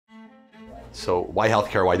So why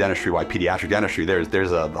healthcare, why dentistry, why pediatric dentistry?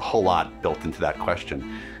 There's a whole lot built into that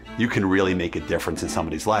question. You can really make a difference in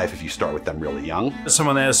somebody's life if you start with them really young.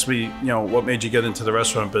 Someone asked me, what made you get into the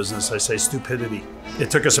restaurant business? I say stupidity.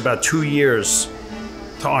 It took us about 2 years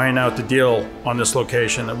to iron out the deal on this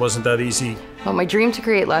location. It wasn't that easy. Well, my dream to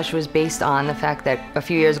create Lush was based on the fact that a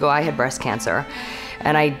few years ago I had breast cancer.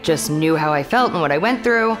 And I just knew how I felt and what I went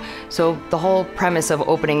through. So the whole premise of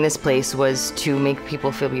opening this place was to make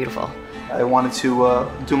people feel beautiful. I wanted to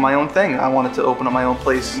do my own thing. I wanted to open up my own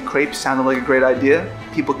place. Crepes sounded like a great idea.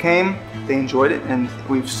 People came, they enjoyed it, and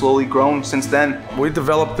we've slowly grown since then. We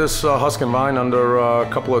developed this Husk and Vine under a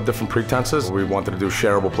couple of different pretenses. We wanted to do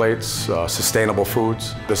shareable plates, sustainable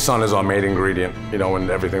foods. The sun is our main ingredient, in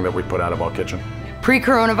everything that we put out of our kitchen.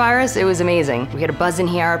 Pre-coronavirus, it was amazing. We had a buzz in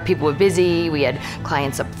here, people were busy, we had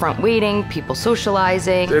clients up front waiting, people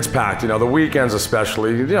socializing. It's packed, the weekends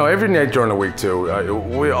especially, every night during the week too.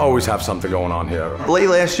 We always have something going on here. Late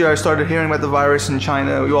last year I started hearing about the virus in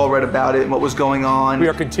China. We all read about it and what was going on. We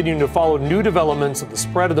are continuing to follow new developments of the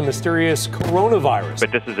spread of the mysterious coronavirus.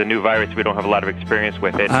 But this is a new virus, we don't have a lot of experience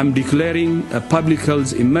with it. I'm declaring a public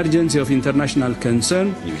health emergency of international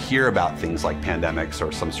concern. You hear about things like pandemics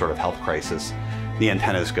or some sort of health crisis, the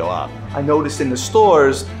antennas go up. I noticed in the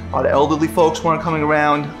stores, a lot of elderly folks weren't coming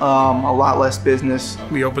around, a lot less business.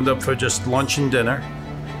 We opened up for just lunch and dinner.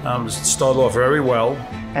 Started off very well.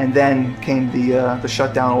 And then came the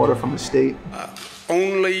shutdown order from the state.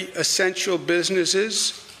 Only essential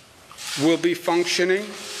businesses will be functioning.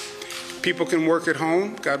 People can work at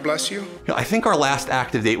home. God bless you. I think our last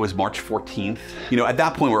active date was March 14th. At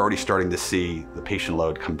that point, we're already starting to see the patient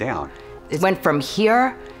load come down. It went from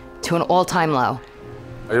here to an all-time low.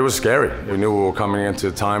 It was scary. We knew we were coming into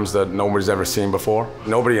times that nobody's ever seen before.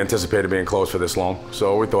 Nobody anticipated being closed for this long,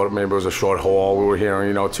 so we thought maybe it was a short haul. We were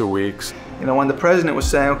hearing, 2 weeks. When the president was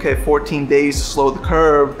saying, okay, 14 days to slow the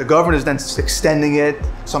curve, the governor's then extending it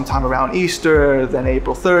sometime around Easter, then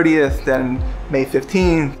April 30th, then May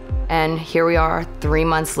 15th. And here we are 3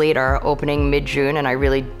 months later, opening mid-June, and I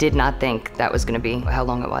really did not think that was gonna be how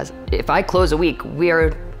long it was. If I close a week,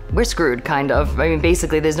 we're screwed, kind of.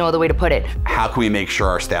 Basically, there's no other way to put it. How can we make sure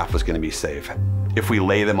our staff was going to be safe? If we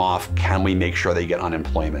lay them off, can we make sure they get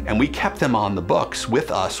unemployment? And we kept them on the books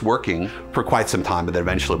with us working for quite some time, but then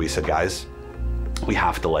eventually we said, guys, we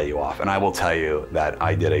have to lay you off. And I will tell you that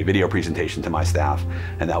I did a video presentation to my staff,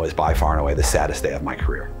 and that was by far and away the saddest day of my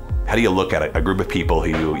career. How do you look at a group of people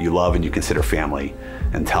who you love and you consider family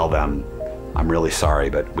and tell them, I'm really sorry,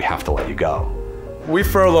 but we have to let you go? We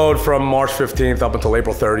furloughed from March 15th up until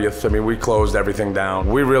April 30th. We closed everything down.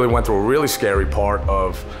 We really went through a really scary part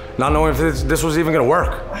of not knowing if this was even gonna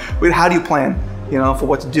work. How do you plan, for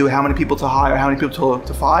what to do, how many people to hire, how many people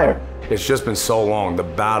to fire? It's just been so long, the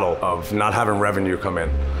battle of not having revenue come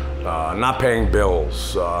in, not paying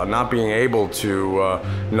bills, not being able to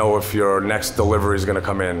know if your next delivery is gonna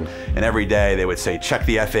come in. And every day they would say, check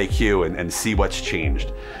the FAQ and see what's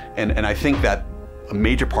changed. And I think that a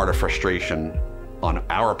major part of frustration on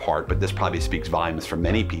our part, but this probably speaks volumes for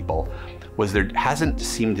many people, was there hasn't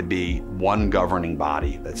seemed to be one governing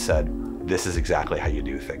body that said, this is exactly how you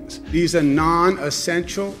do things. These are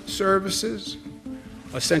non-essential services.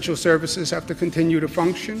 Essential services have to continue to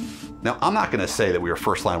function. Now, I'm not gonna say that we were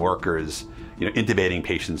first-line workers, intubating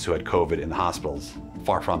patients who had COVID in the hospitals,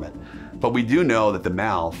 far from it. But we do know that the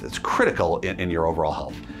mouth is critical in your overall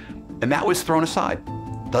health. And that was thrown aside.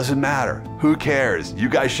 Doesn't matter, who cares? You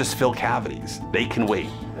guys just fill cavities, they can wait.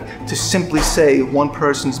 To simply say one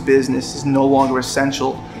person's business is no longer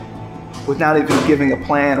essential without even giving a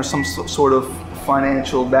plan or some sort of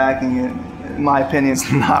financial backing, in my opinion, is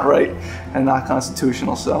not right and not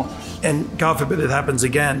constitutional, so. And God forbid it happens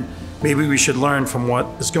again, maybe we should learn from what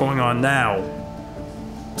is going on now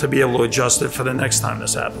to be able to adjust it for the next time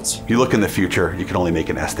this happens. You look in the future, you can only make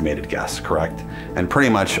an estimated guess, correct? And pretty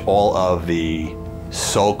much all of the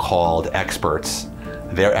so-called experts,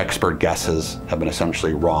 their expert guesses have been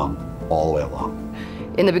essentially wrong all the way along.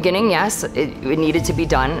 In the beginning, yes, it needed to be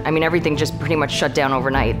done. Everything just pretty much shut down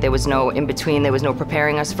overnight. There was no in-between, there was no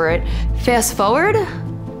preparing us for it. Fast forward,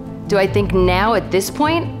 do I think now at this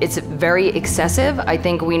point, it's very excessive? I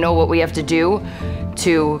think we know what we have to do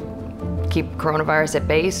to keep coronavirus at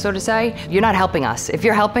bay, so to say. You're not helping us. If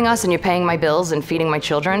you're helping us and you're paying my bills and feeding my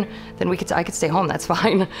children, then I could stay home, that's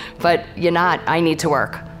fine. But you're not, I need to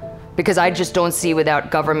work. Because I just don't see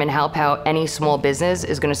without government help how any small business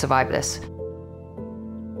is gonna survive this.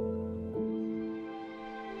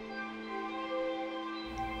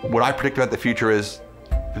 What I predict about the future is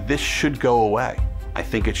this should go away. I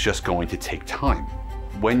think it's just going to take time.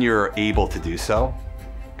 When you're able to do so,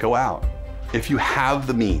 go out. If you have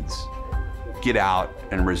the means, get out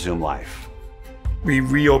and resume life. We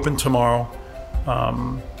reopen tomorrow.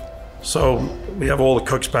 So we have all the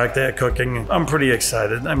cooks back there cooking. I'm pretty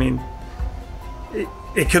excited. I mean,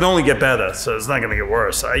 it can only get better, so it's not going to get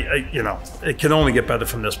worse. It can only get better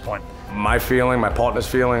from this point. My feeling, my partner's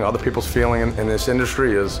feeling, other people's feeling in this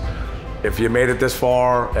industry is if you made it this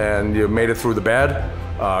far and you made it through the bad,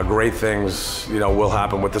 great things, will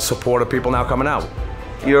happen with the support of people now coming out.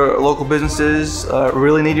 Your local businesses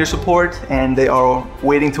really need your support, and they are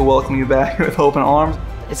waiting to welcome you back with open arms.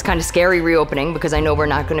 It's kind of scary reopening because I know we're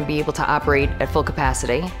not going to be able to operate at full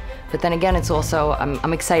capacity. But then again, it's also,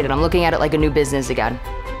 I'm excited. I'm looking at it like a new business again.